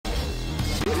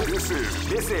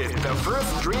This is the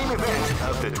first dream event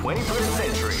of the 21st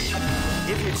century.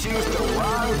 If you choose the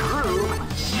wrong groove,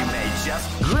 you may just...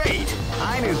 Great!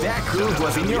 I knew that groove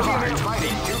was in your heart.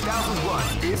 Fighting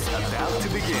 2001 is about to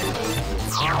begin.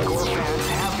 Hardcore fans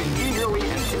have been eagerly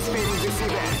anticipating this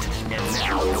event, and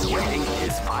now the waiting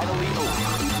is finally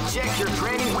over. Check your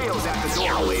training wheels at the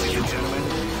door, ladies and gentlemen.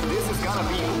 This is gonna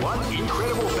be one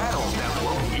incredible battle that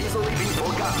won't easily be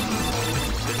forgotten.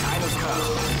 The time has come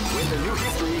when the new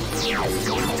history is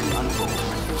going to unfold.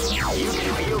 You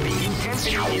can feel the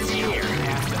intensity in the air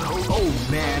as the host... Oh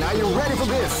man, are you ready for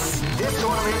this? This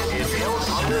tournament is held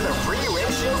under the free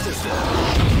ratio system.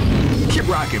 Keep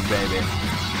rocking, baby.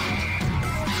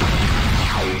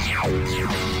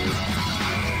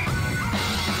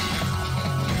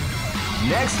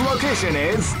 Next location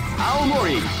is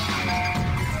Aomori.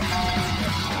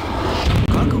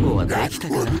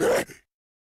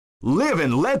 Live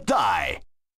and let die.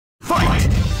 Fight!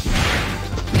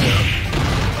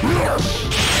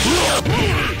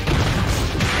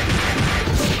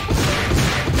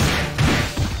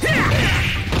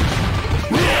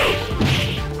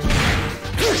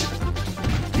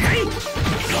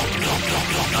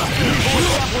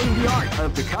 The art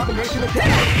of the combination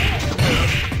attack.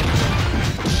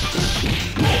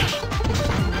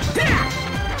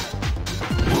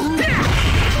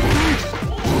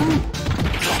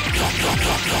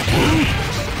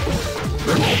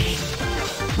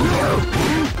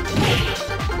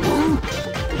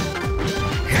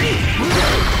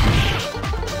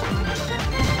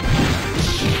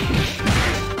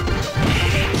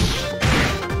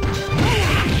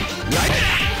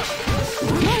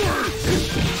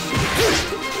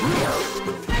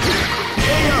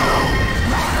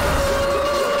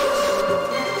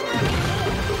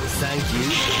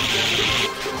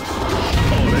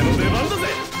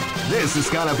 This is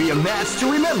gonna be a match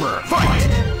to remember. Fight!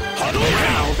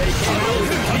 Now they came out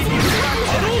with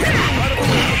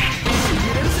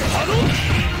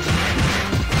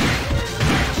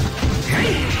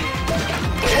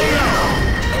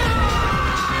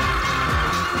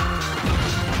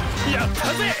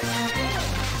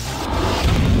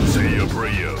Say your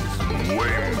prayers.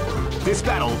 Win. This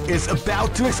battle is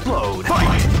about to explode.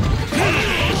 Fight!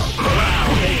 Wow,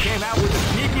 they came out with a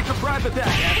sneaky surprise attack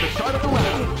at the start of the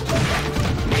round.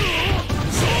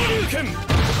 Shoryuken!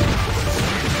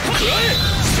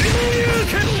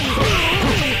 Shoryuken!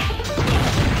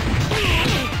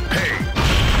 Hey!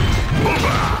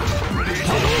 Boba! Ready?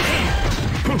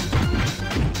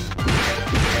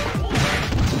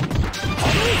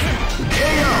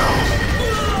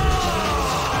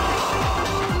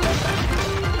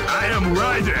 I am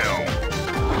Raidel!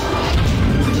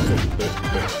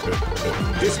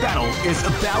 This battle is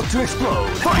about to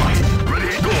explode. Fight!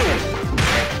 Ready, go!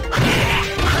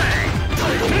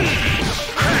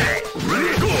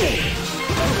 Ready, go!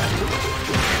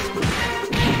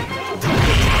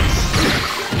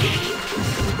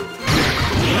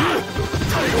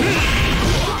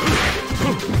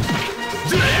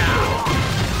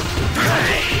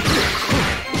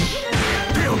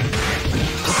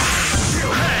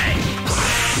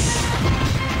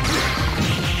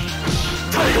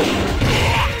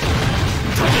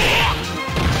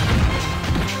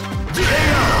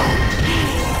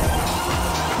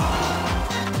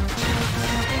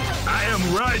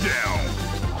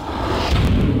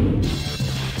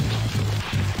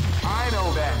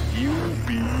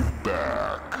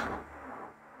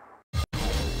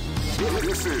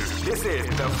 This is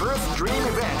the first dream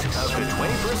event of the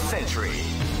 21st century.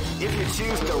 If you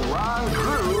choose the wrong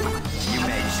groove, you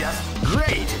may just...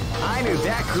 Great! I knew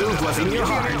that groove was in your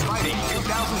heart. Fighting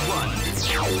 2001.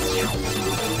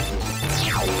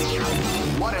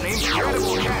 What an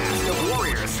incredible cast of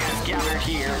warriors has gathered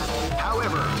here.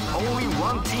 However, only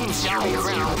one team shall be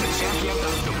crowned the champion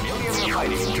of the Millionaire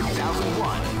Fighting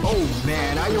 2001. Oh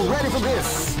man, are you ready for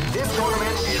this? This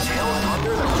tournament is held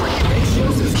under the free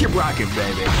ratio system. Keep rocking,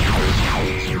 baby.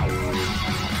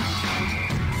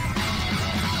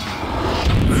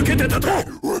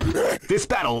 This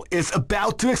battle is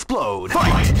about to explode.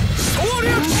 Fight!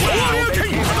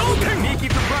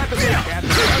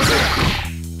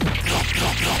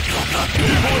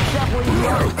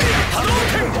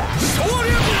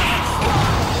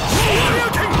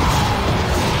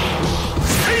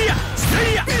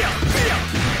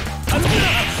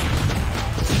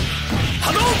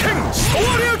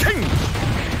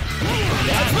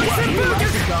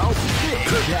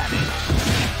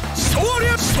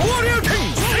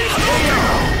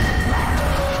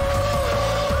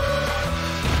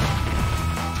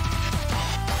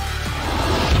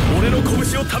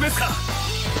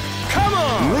 Come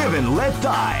on! Live and let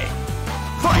die.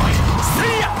 Fight!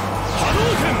 See ya!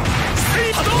 Hadouken! See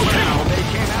Hadouken! Now they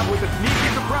came out with a sneaky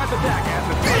surprise attack at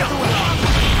the start of the round.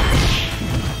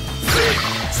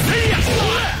 See ya!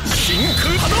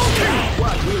 Shinku Hadouken!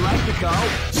 What we like to call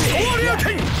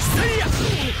Shoryuken! See ya!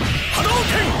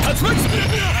 Hadouken! Tatsumaki!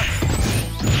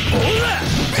 Ora!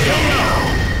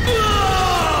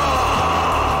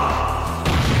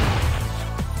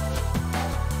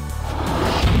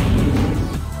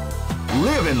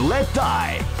 Live and let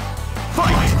die.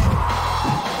 Fight!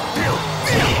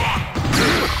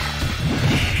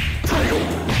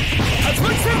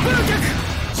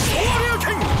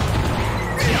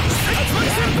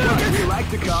 What we like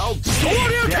to call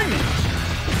Shoryuken!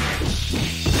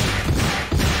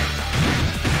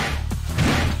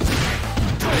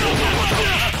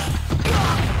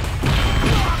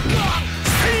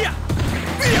 See ya!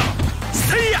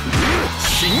 See ya!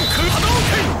 Shinku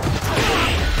Hadouken!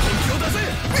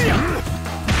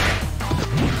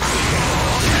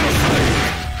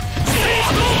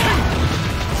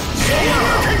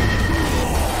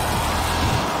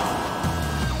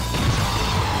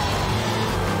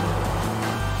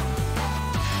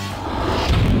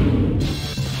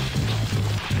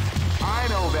 I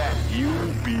know that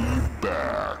you'll be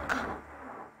back.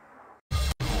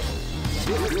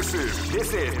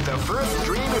 This is the first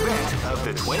dream event of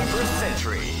the 21st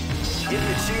century. If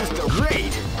you choose the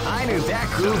great, I knew that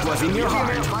groove was in your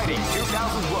heart. Fighting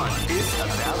 2001 is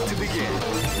about to begin.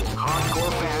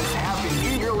 Hardcore fans have been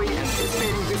eagerly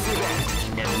anticipating this event,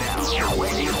 and now the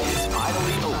waiting is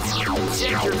finally over.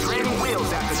 Check your training wheels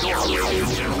at the door, ladies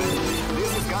and gentlemen.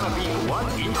 This is gonna be one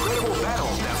incredible battle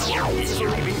that won't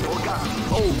easily be forgotten.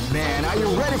 Oh man, are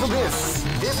you ready for this?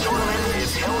 This tournament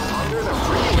is held under the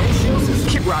free ratio system.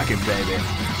 Keep rocking, baby.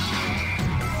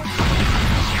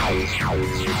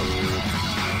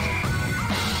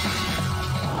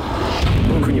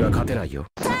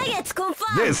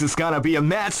 This is gonna be a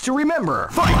match to remember.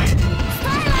 Fight!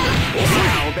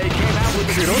 Now they came out with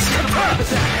the surprise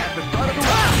attack at the start of the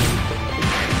round.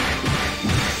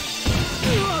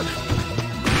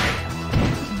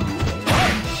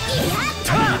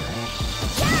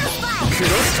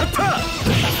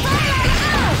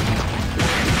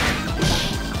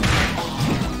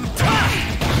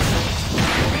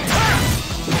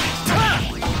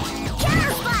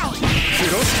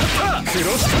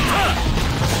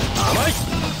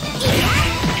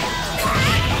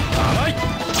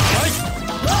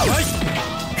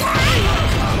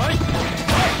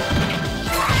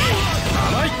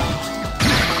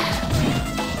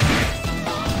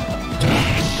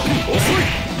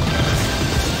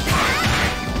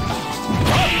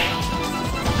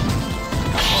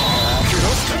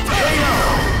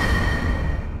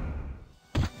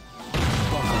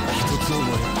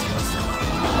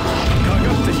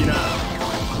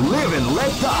 Live and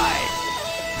let die.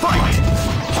 Fight!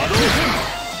 Hadouken!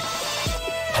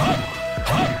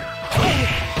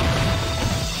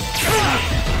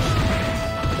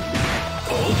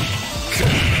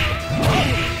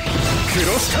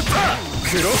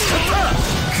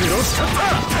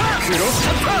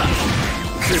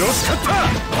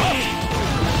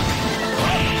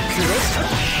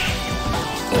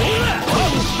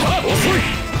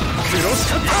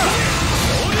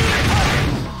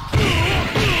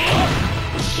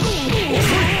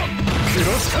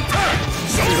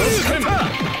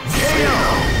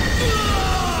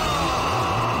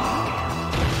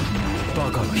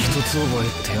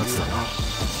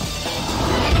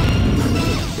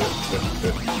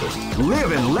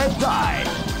 Live and let die.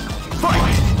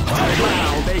 Fight!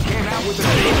 Wow, they came out with the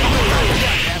attack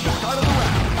at the start of the round.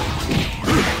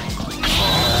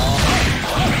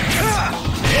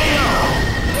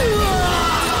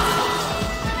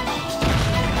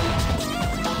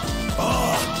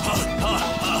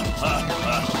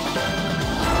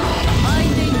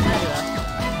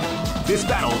 This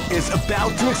battle is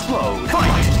about to explode.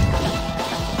 Fight!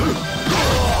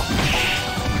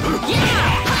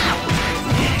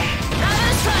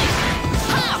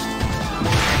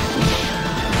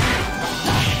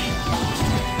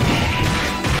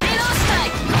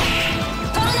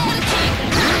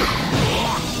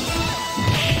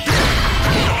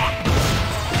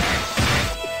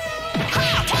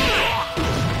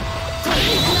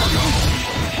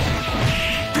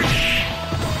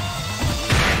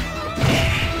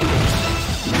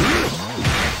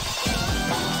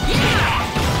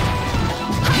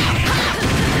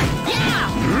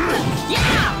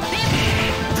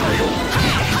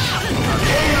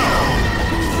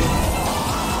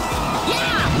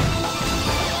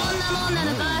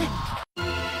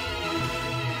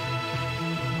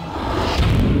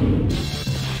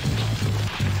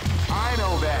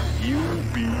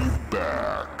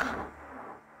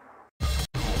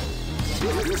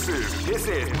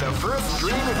 This is the first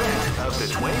dream event of the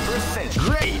 21st century.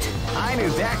 Great! I knew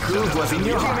that groove was in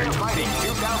your heart. Fighting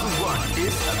 2001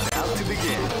 is about to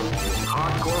begin.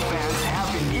 Hardcore fans have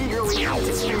been eagerly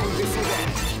anticipating this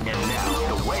event, and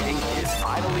now the waiting is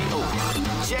finally over.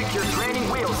 Check your training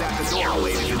wheels at the door,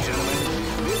 ladies and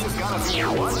gentlemen. This is gonna be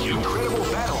one incredible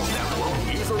battle that won't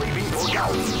easily be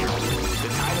forgotten. The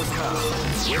time has come.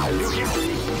 Your new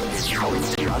history is going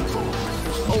to unfold.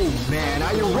 Oh man,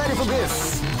 are you ready for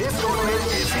this? This tournament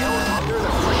is held under the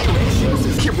free ratio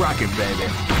system. Keep rocking, baby.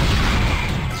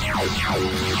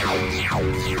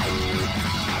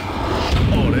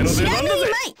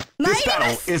 This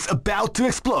battle is about to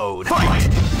explode. Fight!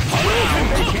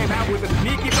 They came out with a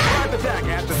sneaky surprise attack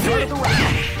at the start of the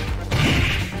round.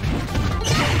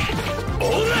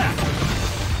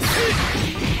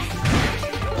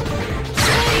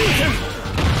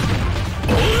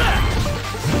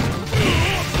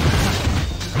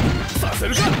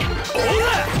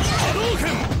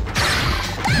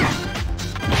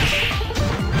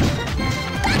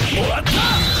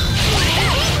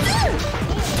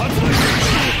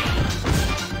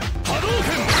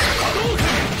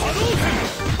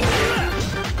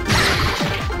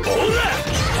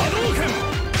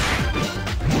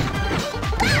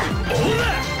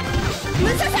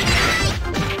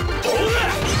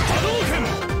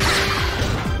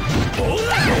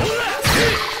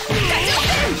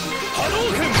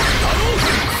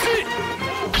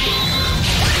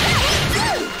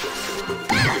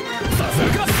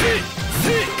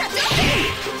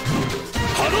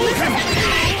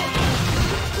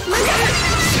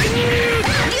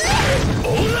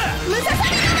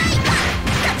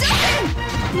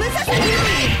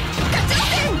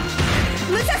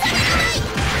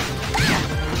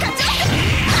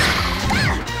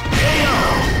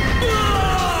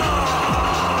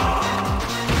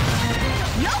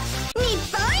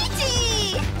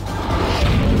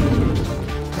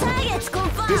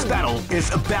 This battle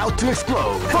is about to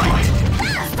explode. Fight!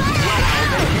 Wow,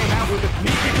 they came out with a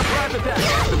sneaky surprise attack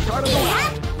at the start of the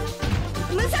round.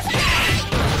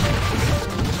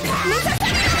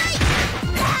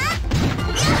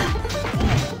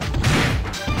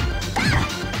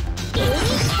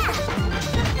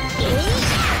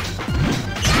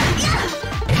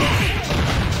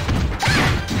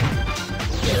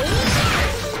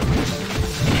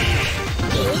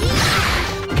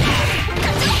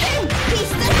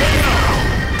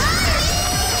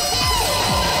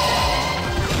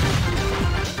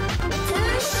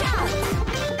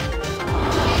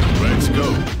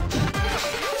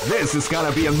 This is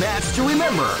gonna be a match to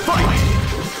remember. Fight!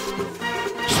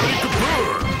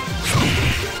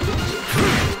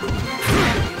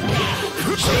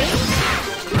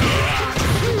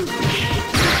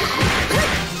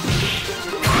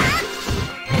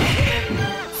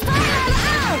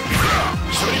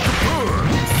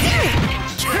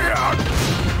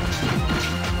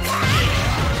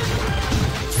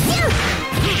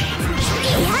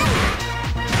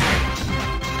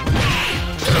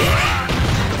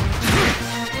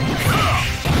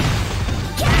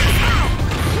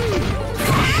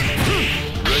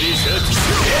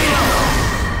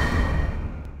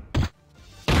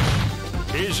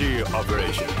 Easy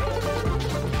operation.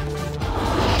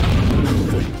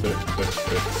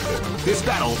 This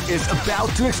battle is about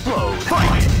to explode.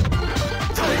 Fight!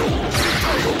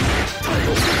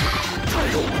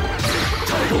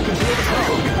 You can feel the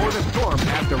calm before the storm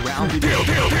as the round begins.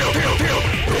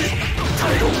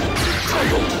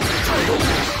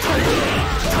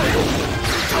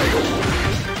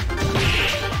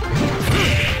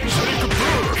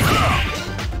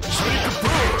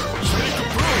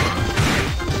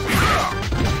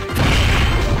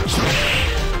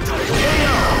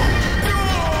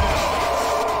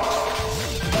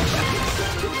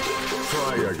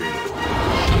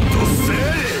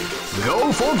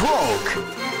 Go for broke!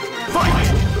 Fight!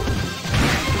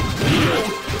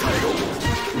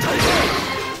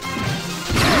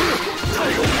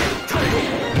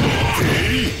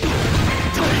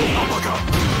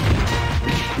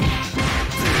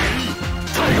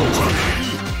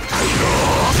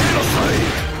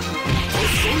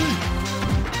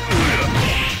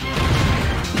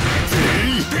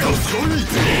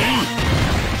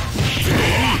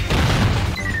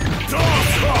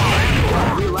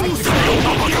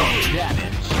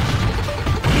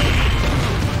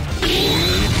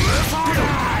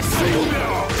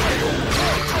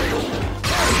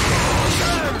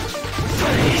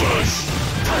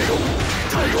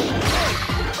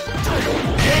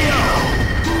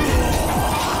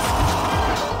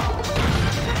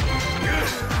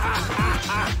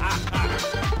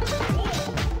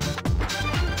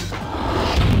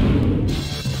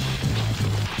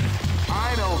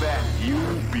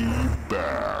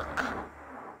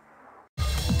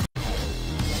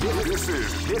 This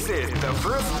is the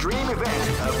first dream event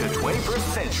of the 21st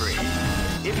century.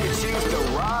 If you choose the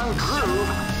wrong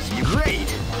groove, you great.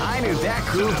 I knew that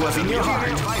groove was in your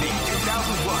heart. Fighting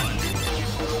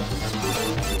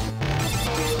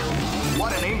 2001.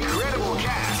 What an incredible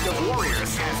cast of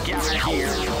warriors has gathered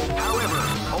here. However,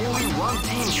 only one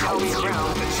team shall be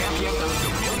crowned the champion of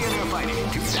the Millionaire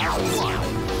Fighting 2001.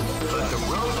 But the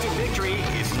road to victory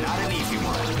is not an easy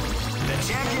one. The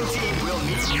champion team will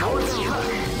need more than luck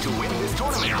to win this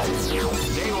tournament.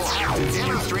 They will have to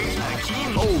demonstrate a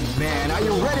keen... Oh man, are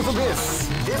you ready for this?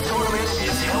 This tournament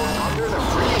is held under the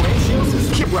free ratio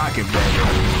system. Keep rocking, baby.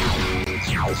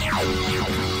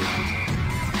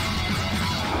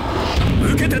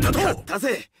 受けてたとやった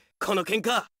ぜこの喧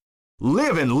嘩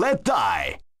Live and let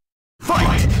die.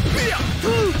 Fight!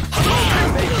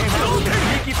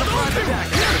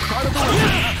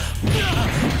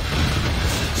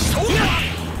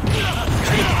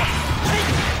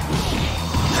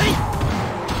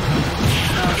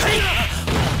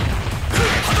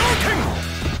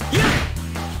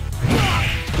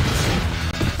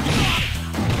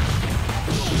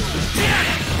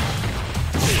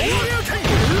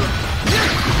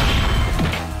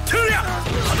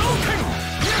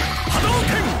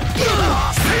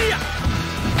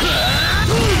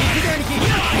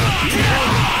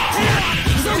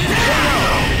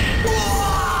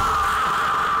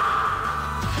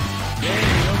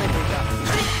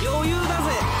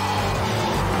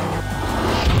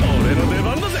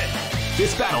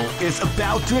 This battle is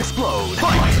about to explode.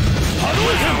 Fight!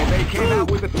 Wow, they came out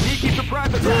with a sneaky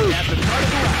surprise attack at the start of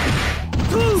the round.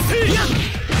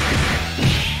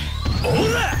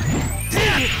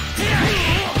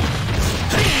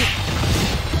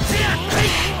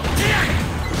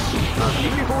 A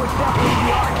beautiful step in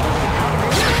the art of the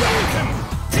combination.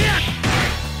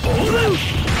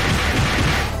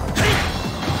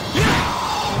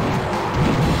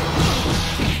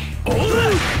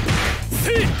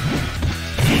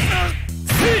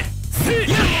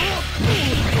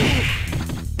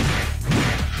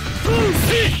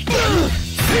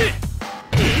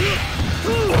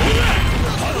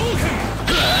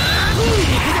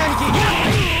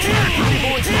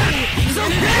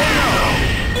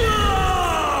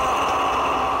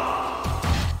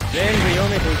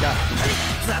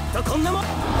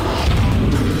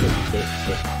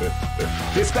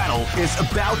 This battle is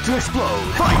about to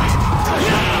explode. Fight!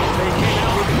 Wow, they came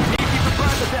out with a sneaky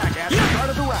surprise attack at the start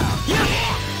of the round.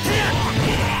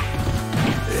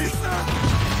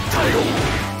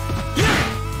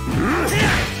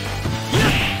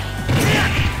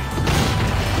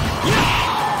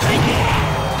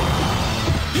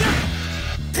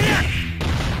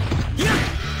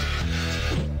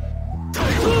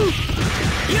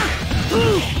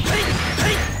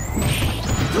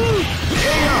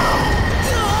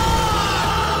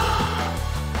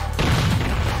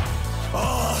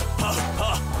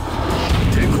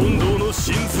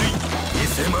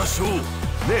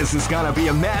 This is gonna be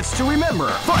a match to remember.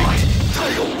 Fight! They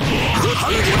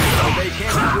came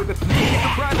out with a sneaky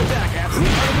surprise attack at the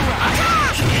start of the round.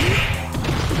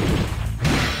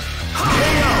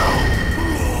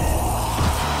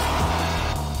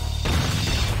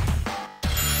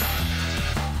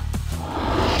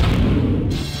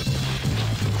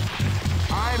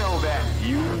 I know that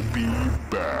you'll be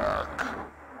back.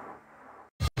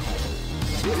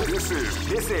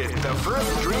 This is the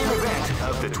first dream event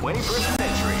of the 21st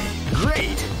century.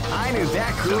 Great! I knew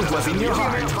that groove was in your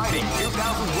heart. Fighting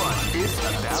 2001 is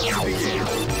about to begin.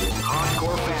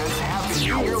 Hardcore fans have been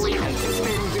eagerly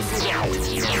anticipating this event. Now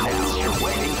the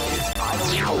waiting is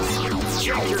finally over.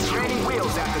 Check your training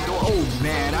wheels at the door. Oh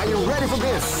man, are you ready for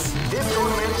this? This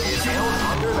tournament is held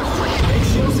under the free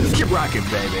ratio system. Keep rocking,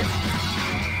 baby.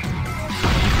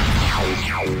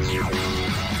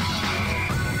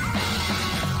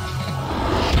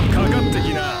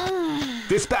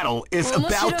 This battle is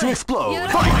about to explode.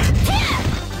 Fight!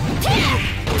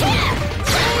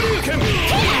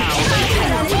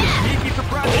 Sneaky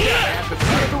surprise attack at the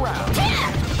start of the round.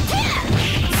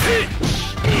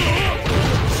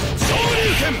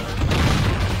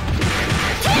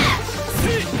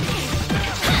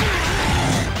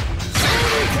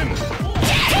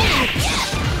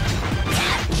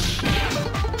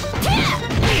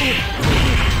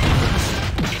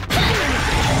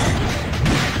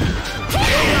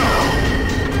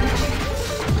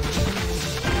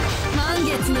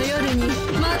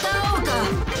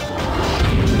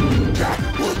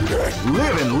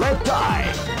 Live and let die.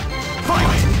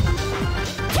 Fight!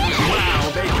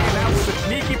 Wow, they came out with a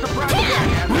sneaky surprise attack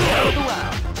at the start of the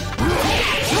round.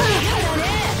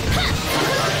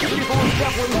 A beautiful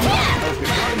step with the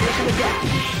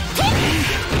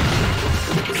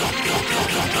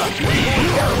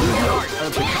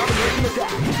Of the combination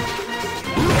attack.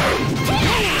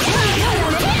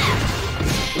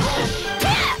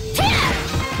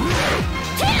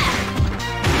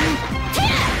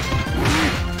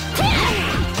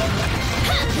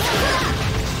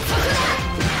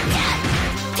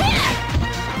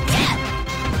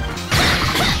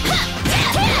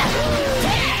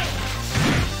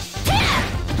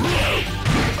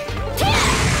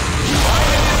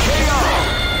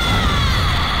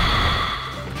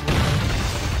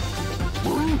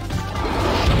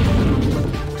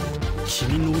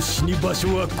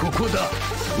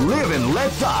 Live and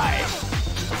let die.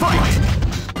 Fight!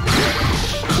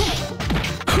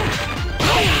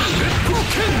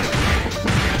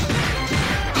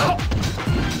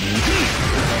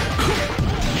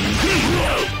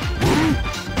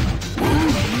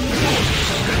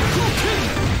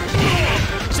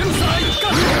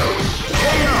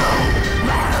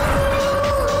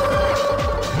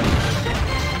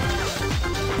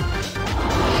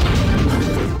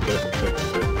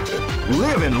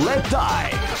 Live and let die.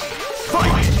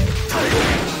 Fight!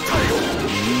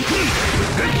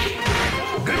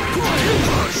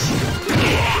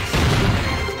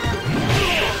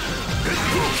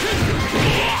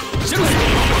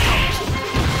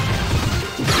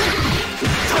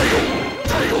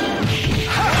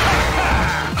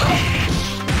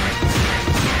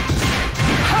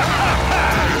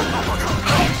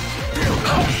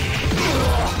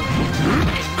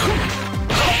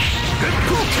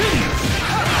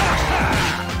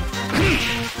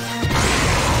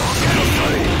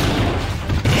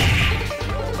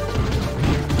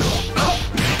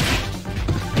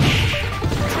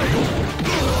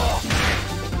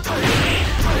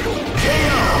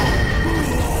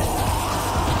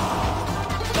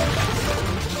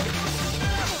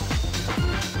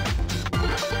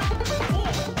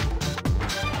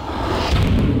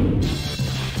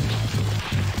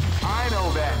 I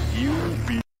know that you